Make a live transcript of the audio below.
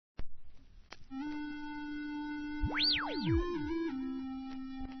What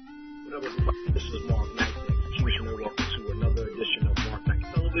up, everybody? This is Mark Knight, executioner. Welcome to another edition of Mark Knight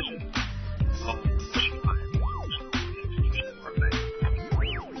Television.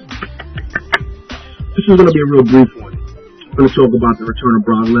 This is going to be a real brief one. I'm going to talk about the return of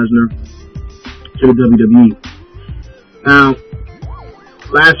Brock Lesnar to the WWE. Now,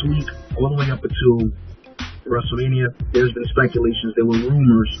 last week, all the way up until WrestleMania, there's been speculations, there were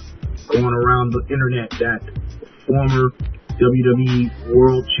rumors going around the internet that former WWE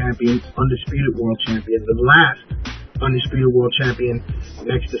World Champion, Undisputed World Champion, the last Undisputed World Champion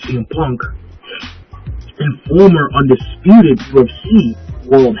next to CM Punk, and former Undisputed UFC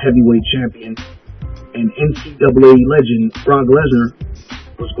World Heavyweight Champion and NCAA legend Brock Lesnar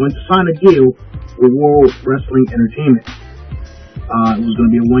was going to sign a deal with World Wrestling Entertainment. It was going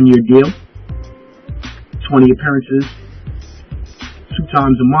to be a one-year deal, 20 appearances, 2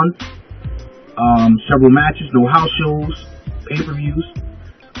 times a month, several matches, no house shows, pay-per-views,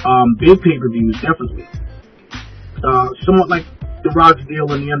 big pay-per-views, definitely. Somewhat like The Rock's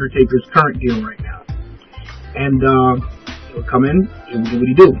deal and The Undertaker's current deal right now. And he'll come in and do what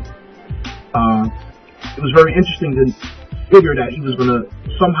he do. It was very interesting to figure that he was going to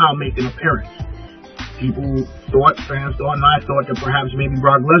somehow make an appearance. People thought, fans thought, and I thought that perhaps maybe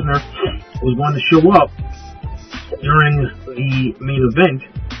Brock Lesnar was going to show up during the main event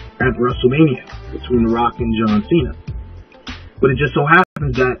at WrestleMania between The Rock and John Cena. But it just so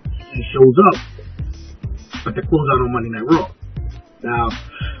happens that he shows up at the closeout on Monday Night Raw. Now,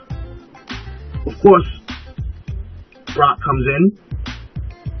 of course, Brock comes in,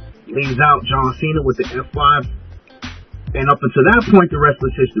 lays out John Cena with the F5, and up until that point, the rest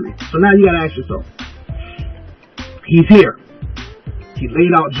was history. So now you gotta ask yourself, he's here. He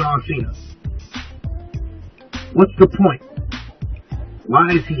laid out John Cena. What's the point?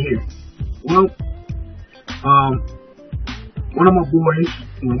 Why is he here? Well, one of my boys,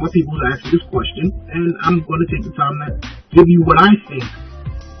 my people asked me this question, and I'm going to take the time to give you what I think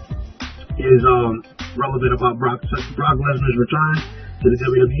is relevant about Brock Lesnar's return to the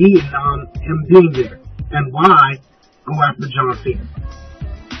WWE and him being there, and why go after John Cena.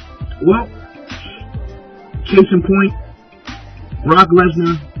 Well, case in point, Brock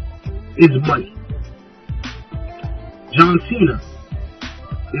Lesnar is money. John Cena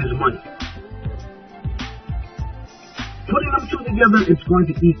is money. Putting them two together, it's going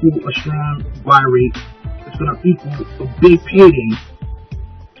to equal a strong buy rate. It's going to equal a big payday.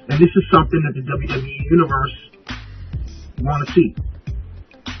 And this is something that the WWE Universe want to see.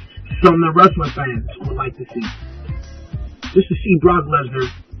 Some of the wrestling fans would like to see. Just to see Brock Lesnar,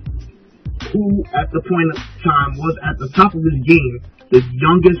 who at the point of time was at the top of his game, the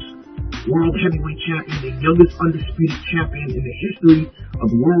youngest World Heavyweight Champion, the youngest undisputed champion in the history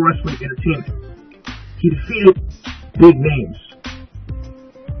of World Wrestling Entertainment. He defeated big names.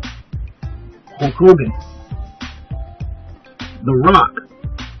 Hulk Hogan, The Rock,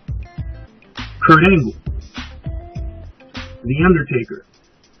 Kurt Angle, The Undertaker,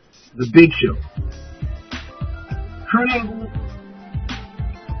 The Big Show. Kurt Angle,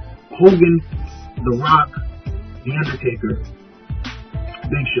 Hogan, The Rock, The Undertaker,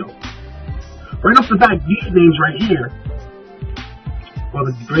 Big Show. Right off the bat, these names right here are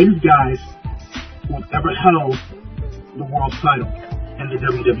the greatest guys who have ever held the world title in the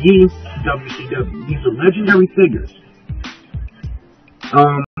WWE, WCW. These are legendary figures.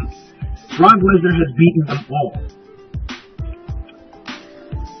 Brock Lesnar has beaten them all.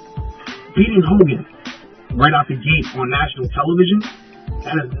 Beating Hogan right out the gate on national television,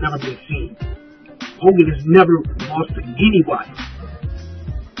 that has never been seen. Hogan has never lost to anybody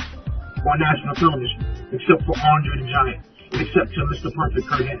on national television, except for Andre the Giant, except to Mr. Perfect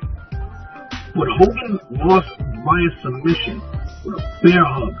Kurt Angle. But Hogan lost via submission with a bear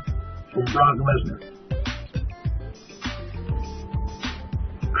hug from Brock Lesnar.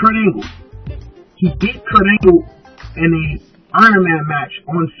 Kurt Angle. He beat Kurt Angle in an Iron Man match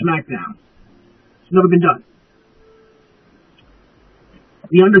on SmackDown. It's never been done.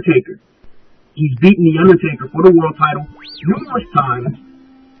 The Undertaker. He's beaten The Undertaker for the world title numerous times,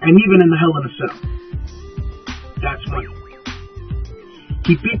 and even in the Hell in a Cell. That's money.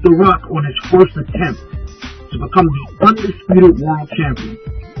 He beat The Rock on his first attempt to become the undisputed world champion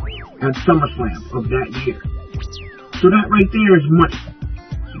at SummerSlam of that year. So that right there is money.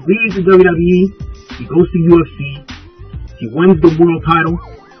 He leaves the WWE, he goes to UFC, he wins the world title.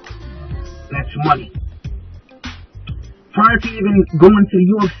 That's money. Prior to even going to the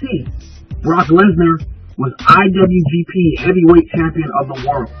UFC, Brock Lesnar was IWGP Heavyweight Champion of the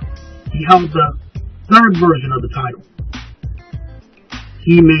World. He held the third version of the title.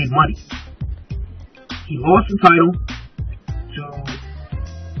 He made money. He lost the title to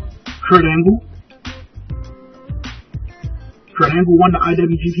Kurt Angle. Kurt Angle won the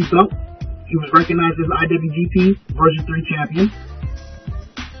IWGP belt. He was recognized as IWGP Version 3 champion.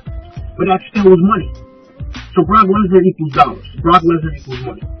 But that still was money. So Brock Lesnar equals dollars. Brock Lesnar equals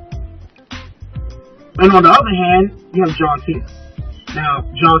money. And on the other hand, you have John Cena. Now,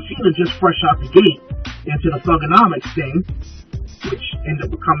 John Cena just fresh out the gate into the Thugonomics thing, which ended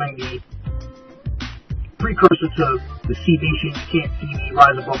up becoming the precursor to the C Nation, You Can't See Me,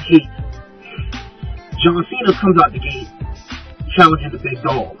 Rise Above Hate. John Cena comes out the gate challenging the big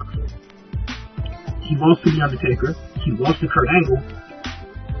dog. He lost to The Undertaker. He lost to Kurt Angle.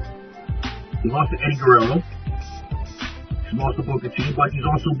 He lost to Eddie Guerrero. He lost to Booker T, but he's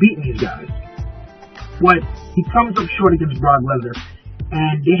also beaten these guys. But he comes up short against Brock Lesnar,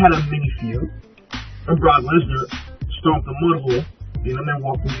 and they had a mini feud. And Brock Lesnar stomped the mud hole in the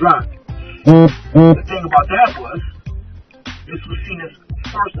Milwaukee Drive. The thing about that was, this was Cena's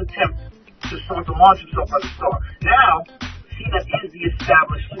first attempt to start to launch himself as a star. Now, Cena is the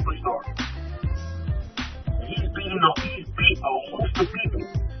established superstar. He's beat a host of people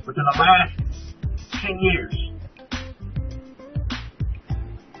within the last 10 years.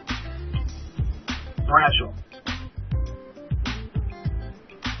 Bradshaw,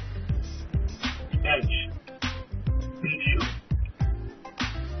 Edge, Big Show,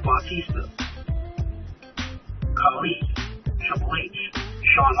 Batista, Khali, Triple H,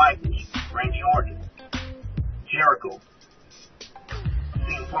 Shawn Michaels, Randy Orton, Jericho,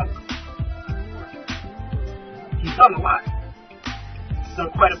 CM Punk. He's done a lot. He's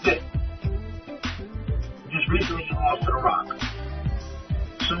done quite a bit. Just recently he lost to The Rock.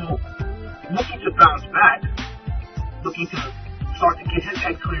 So, looking to bounce back, looking to start to get his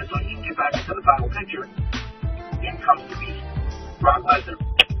head clear so he can get back into the title picture, in comes to be Brock Lesnar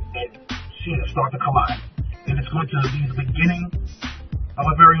and Cena start to collide. And it's going to be the beginning of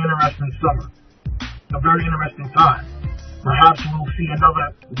a very interesting summer, a very interesting time. Perhaps we'll see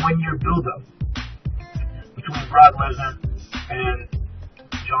another one-year build-up between Brock Lesnar and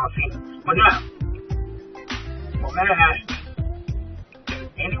John Cena. But now, my man asked me, is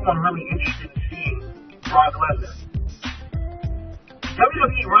anyone really interested in seeing Brock Lesnar?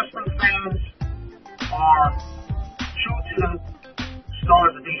 WWE wrestling fans are true to the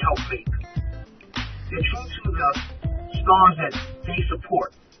stars that they help make. They're true to the stars that they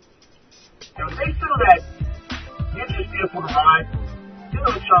support. And when they feel that you're just there for the ride, they're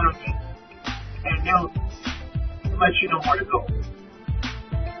going to charm you, and they'll let you know where to go.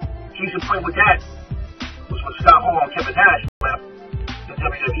 Case in point with that was when Scott Hall and Kevin Nash left the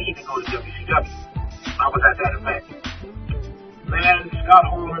WWE to go to WCW. I was at that event. Man, Scott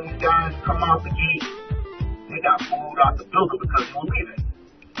Hall and these guys come out the gate, they got pulled out the building because they were leaving.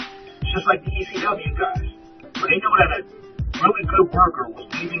 It's just like the ECW guys. When they know that a really good worker was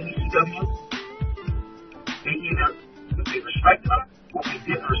leaving ECW, they either, if they respected him, or if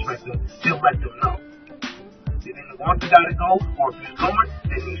they didn't respect him, they'll let them know. They didn't want the guy to go, or if he's going,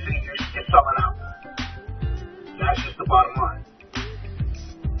 then they say you're selling out. That's just the bottom line.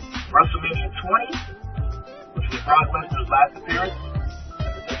 WrestleMania 20, which was Brock Lesnar's last appearance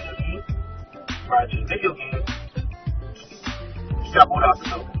in the WWE, prior to the video game, he got pulled out the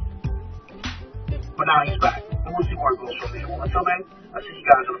building. But now he's back, and we'll see where it goes from there. Well, until then, I'll see you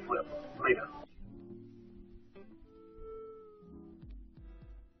guys on the flip. Later.